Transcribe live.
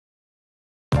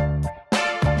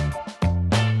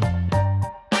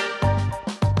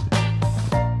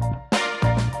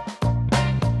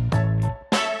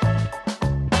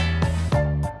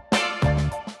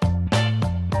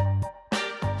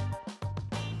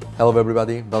Hello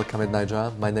everybody, welcome at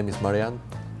Nightjar. My name is Marian.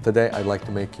 Today I'd like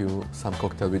to make you some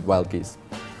cocktail with wild geese.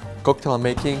 Cocktail I'm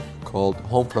making called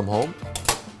Home from Home.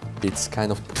 It's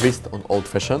kind of twist on old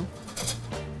fashioned.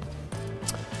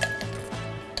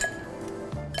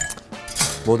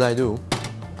 What I do,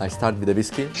 I start with the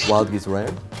whiskey, wild geese rare.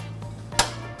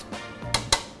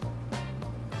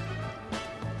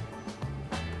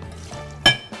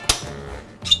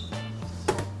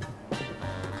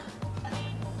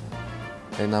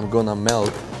 And I'm gonna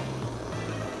melt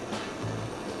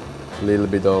a little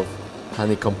bit of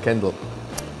honeycomb candle.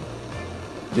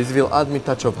 This will add me a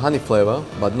touch of honey flavor,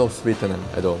 but no sweetener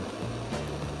at all.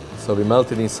 So we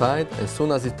melt it inside, and as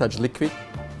soon as it touches liquid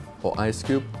or ice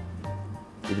cube,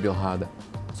 it will harden.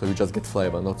 So you just get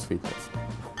flavor, not sweetness.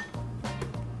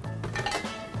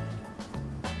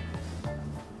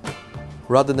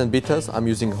 Rather than bitters, I'm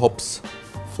using hops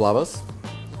flavors.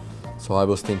 So I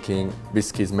was thinking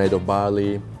whiskey is made of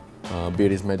barley,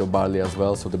 beer is made of barley as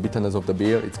well. So the bitterness of the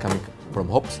beer, it's coming from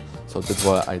hops. So that's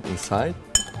why I add inside.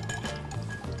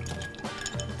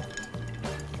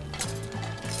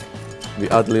 We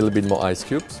add a little bit more ice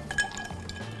cubes.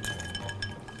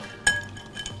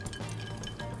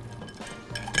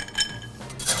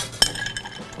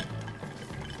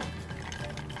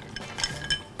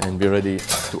 And we're ready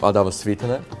to add our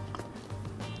sweetener,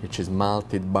 which is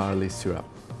malted barley syrup.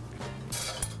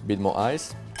 Bit more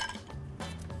ice.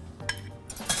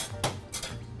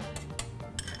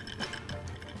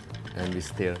 And we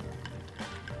stir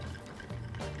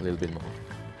a little bit more.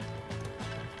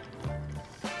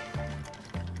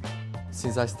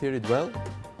 Since I stir it well,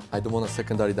 I don't want a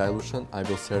secondary dilution. I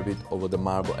will serve it over the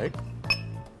marble egg.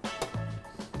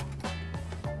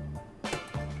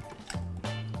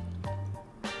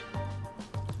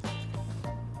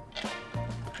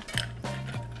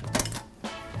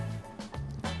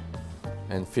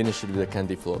 And finish it with the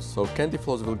candy floss. So candy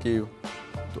floss will give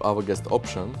to our guest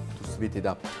option to sweet it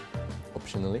up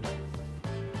optionally.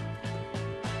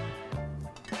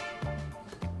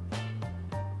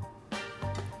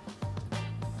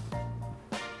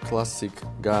 Classic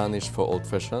garnish for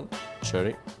old-fashioned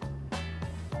cherry.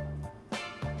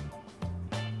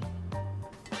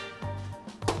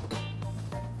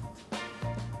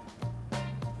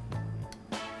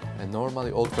 And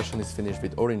normally old-fashioned is finished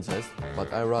with orange zest,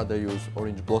 but I rather use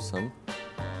orange blossom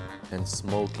and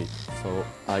smoke it. So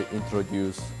I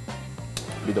introduce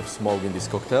a bit of smoke in this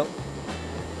cocktail.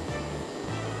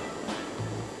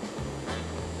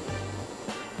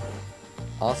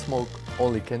 I'll smoke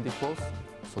only candy floss,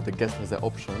 so the guest has the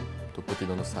option to put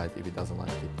it on the side if he doesn't like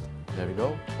it. There we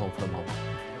go, home from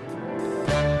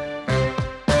home.